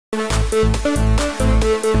जिस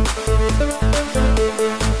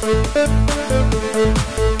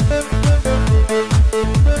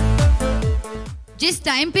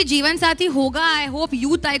टाइम पे जीवन साथी होगा, आई होप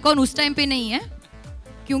यूथ आइकॉन उस टाइम पे नहीं है,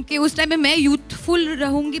 क्योंकि उस टाइम पे मैं यूथफुल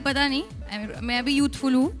रहूंगी, पता नहीं, मैं अभी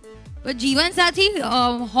यूथफुल हूँ। पर जीवन साथी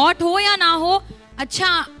हॉट हो या ना हो,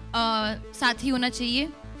 अच्छा साथी होना चाहिए,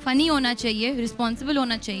 फनी होना चाहिए, रिस्पॉन्सिबल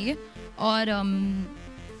होना चाहिए और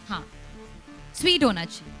हाँ स्वीट होना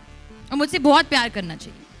चाहिए और मुझसे बहुत प्यार करना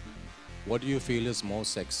चाहिए। What do you feel is more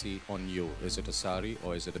sexy on you? Is it a sari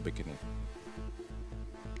or is it a bikini?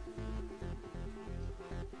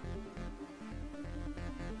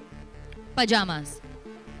 Pajamas.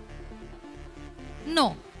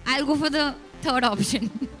 No, I'll go for the third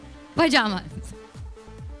option. Pajamas.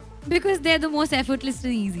 Because they're the most effortless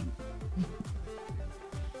and easy.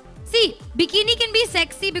 See, bikini can be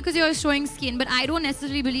sexy because you're showing skin, but I don't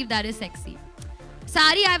necessarily believe that is sexy.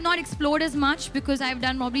 Sari, I've not explored as much because I've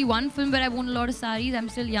done probably one film where I've worn a lot of saris. I'm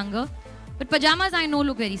still younger. But pajamas, I know,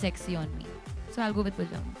 look very sexy on me. So I'll go with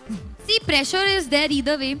pajamas. See, pressure is there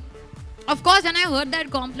either way. Of course, when I heard that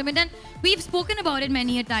compliment, and we've spoken about it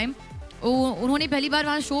many a time. उन्होंने पहली बार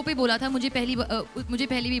वहाँ show पे बोला था, मुझे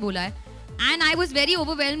पहली भी बोला है. And I was very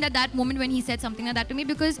overwhelmed at that moment when he said something like that to me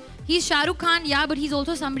because he's Shah Rukh Khan, yeah, but he's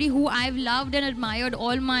also somebody who I've loved and admired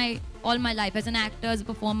all my life as an actor, as a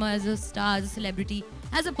performer, as a star, as a celebrity,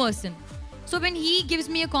 as a person. So when he gives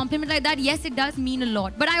me a compliment like that, yes, it does mean a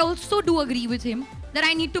lot. But I also do agree with him that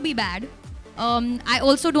I need to be bad. I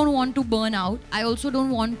also don't want to burn out. I also don't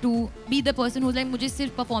want to be the person who's like, मुझे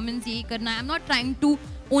सिर्फ performance यही करना है. I'm not trying to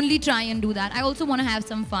only try and do that. I also want to have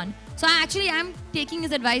some fun. So I am taking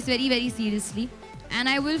his advice very, very seriously. And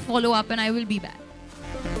I will follow up and I will be bad.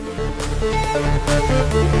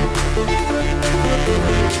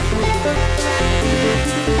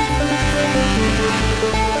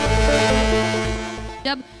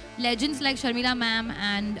 जब legends like Sharmila ma'am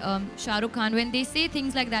and Shah Rukh Khan, when they say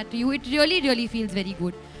things like that to you, it really, really feels very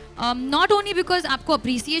good. Not only because आपको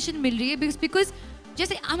appreciation मिल रही है, because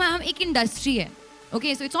जैसे हम एक industry है,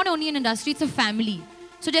 okay, so it's not only an industry, it's a family.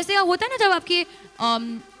 So जैसे होता है ना जब आपके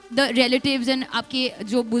the relatives and आपके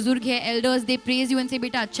जो बुजुर्ग हैं, elders, they praise you and say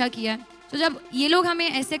बेटा अच्छा किया. So जब ये लोग हमें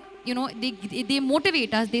ऐसे, you know, they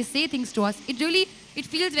motivate us, they say things to us. It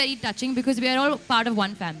feels very touching because we are all part of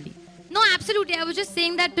one family. No, absolutely. I was just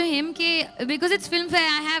saying that to him because it's Filmfare,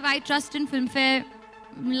 I trust in Filmfare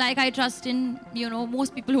like I trust in, you know,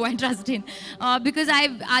 most people who I trust in. Because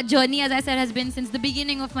our journey, as I said, has been since the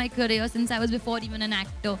beginning of my career, since I was before even an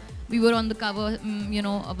actor. We were on the cover, you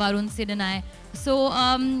know, Varun, Sid and I. So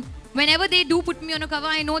whenever they do put me on a cover,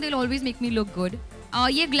 I know they'll always make me look good.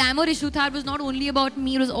 Ye glamour issue tha, it was not only about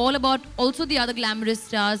me, it was all about also the other glamorous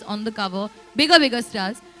stars on the cover, bigger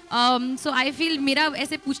stars. So I feel मेरा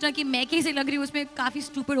ऐसे पूछना कि मैं कैसे लग रही हूँ उसमें काफ़ी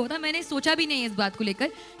stupid होता. मैंने सोचा भी नहीं है इस बात को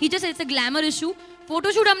लेकर. He just said it's a glamour issue.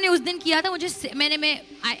 Photoshoot हमने उस दिन किया था.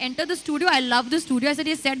 I entered the studio. I love the studio. I said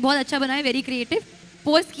ये set बहुत अच्छा बना है, very creative.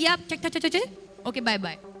 Post किया, check. Okay,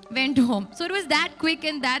 bye. Went home. So it was that quick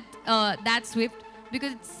and that swift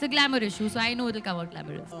because it's a glamour issue. So I know it'll come out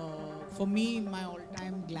glamorous. For me, my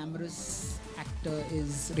all-time glamorous actor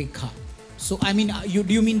is Rekha. So I mean,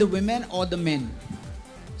 do you mean the women or the men?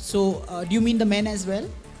 So, do you mean the men as well?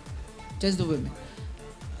 Just the women.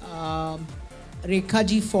 Rekha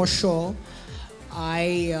ji for sure.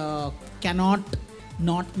 I cannot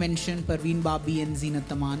not mention Parveen Babi and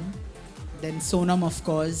Zeenat Aman. Then Sonam, of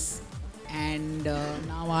course. And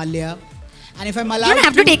now Alia. And if I'm allowed you don't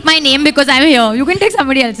have to take my name because I'm here. You can take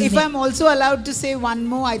somebody else's If name. I'm also allowed to say one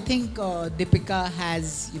more, I think Deepika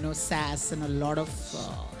has, you know, sass and a lot of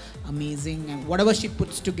amazing and whatever she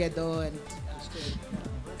puts together and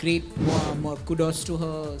great more kudos to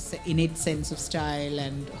her innate sense of style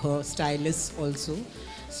and her stylists also.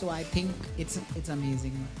 So I think it's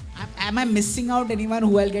amazing. Am I missing out anyone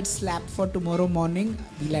who I'll get slapped for tomorrow morning?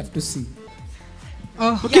 We'll have to see.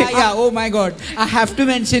 Okay. Yeah. Oh my God. I have to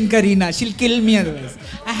mention Kareena. She'll kill me otherwise.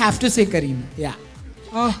 I have to say Kareena. Yeah.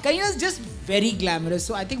 Kareena is just very glamorous.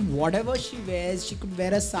 So I think whatever she wears, she could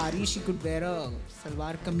wear a sari, she could wear a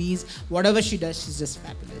salwar kameez. Whatever she does, she's just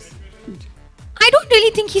fabulous. I don't really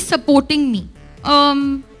think he's supporting me. I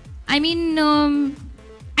mean,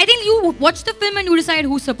 I think you watch the film and you decide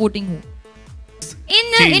who's supporting who.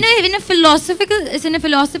 In a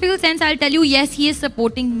philosophical sense, I'll tell you, yes, he is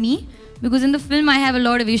supporting me because in the film I have a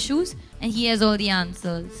lot of issues and he has all the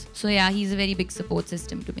answers. So yeah, he's a very big support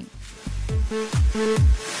system to me.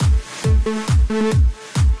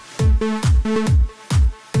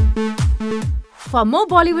 For more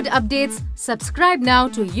Bollywood updates, subscribe now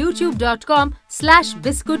to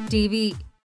youtube.com/biscuittv.